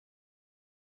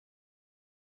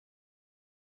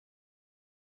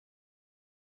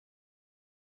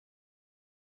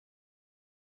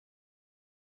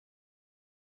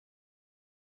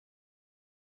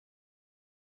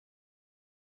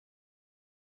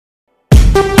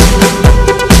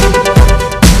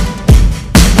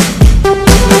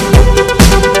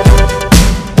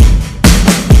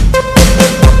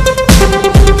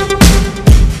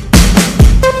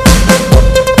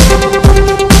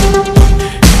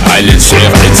Pilot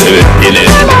sheriff into it in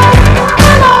it.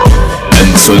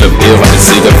 And so the beer is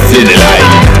in the thin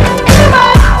line.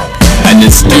 And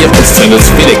it's beer is to the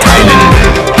spin keilen.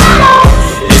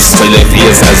 It's to the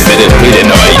beers as for the billen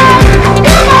oil.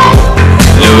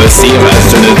 Lower Sierra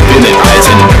to the billen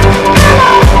item.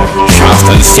 Shaft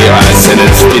and Sierra to the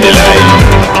spin line.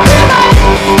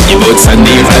 Die Boots an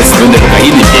Neras von den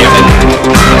Rheinbeeren.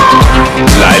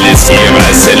 Leile Sierra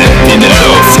to the in the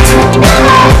Luft.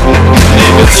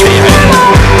 Nebelschweren,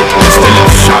 stille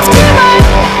Schaften.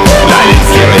 Leile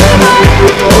Sierra,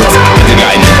 Boots an den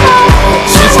Reinen.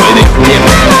 Schiss bei den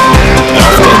Beeren.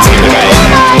 Auf den Ziegereien.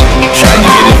 Scheine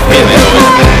mir den Beeren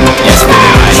und jetzt bin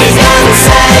ich rein. She's gonna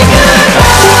say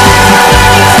goodbye.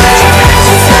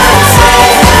 She's gonna say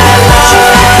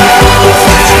hello.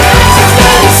 She's gonna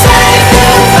say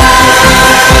goodbye.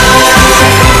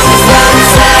 She's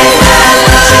gonna say hello.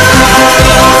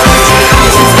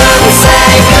 She's gonna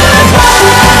say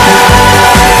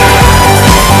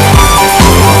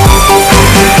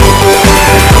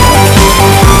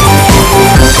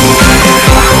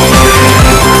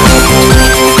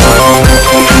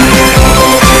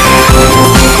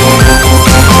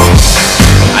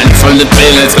from the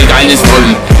pillars, we got this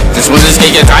one. This one is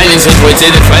getting tiny, since we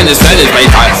did it, friend is by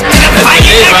parts. Let's make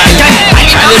it run.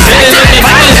 And it's finished with the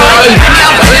final run.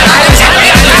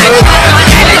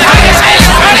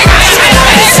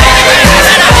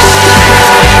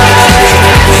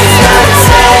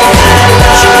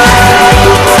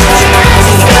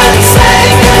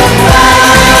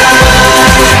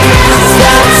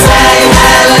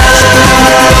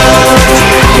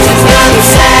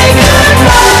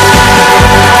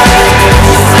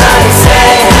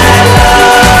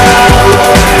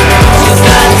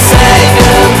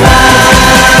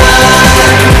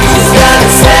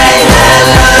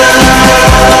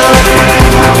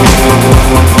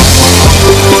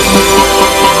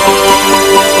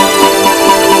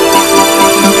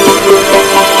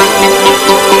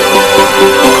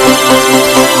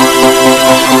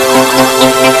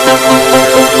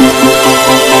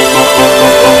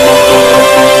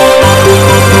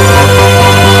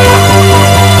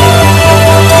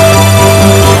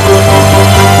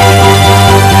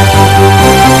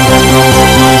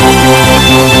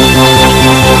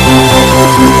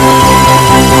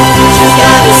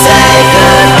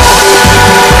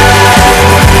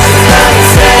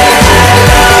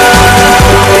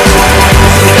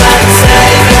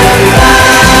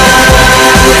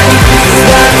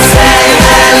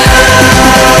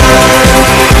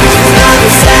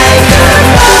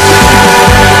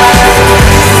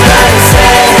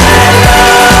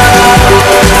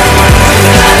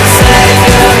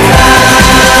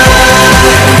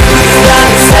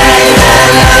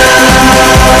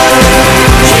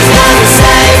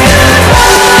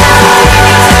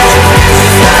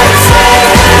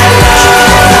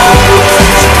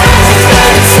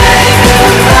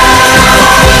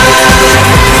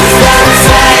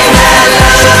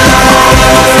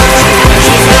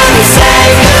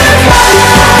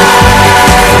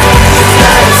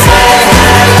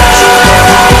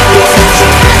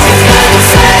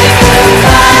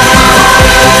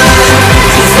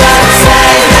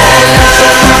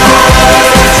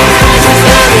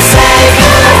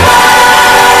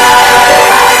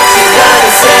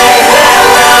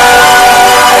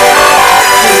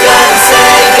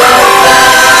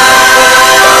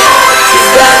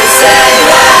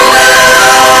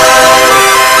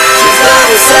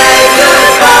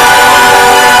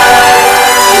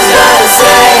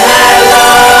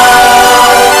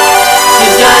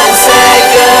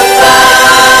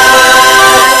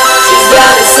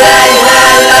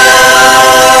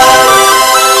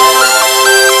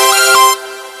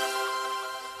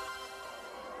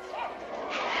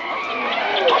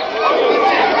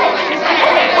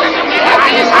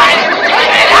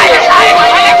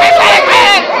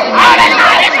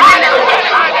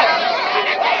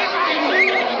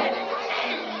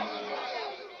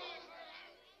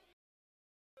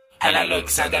 Hannah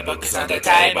looks and the book is on the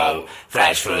table.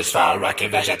 Fresh fruits for rocky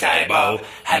vegetable.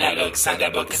 Hannah looks and the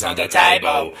book is on the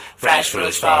table. Fresh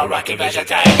fruits for rocky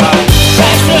vegetable.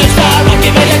 Fresh fruits for rocky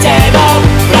vegetable.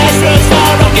 Fresh fruits for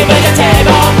rocky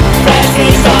vegetable. Fresh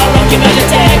fruits for rocky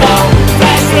vegetable.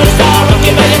 Fresh fruits for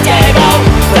rocky vegetable.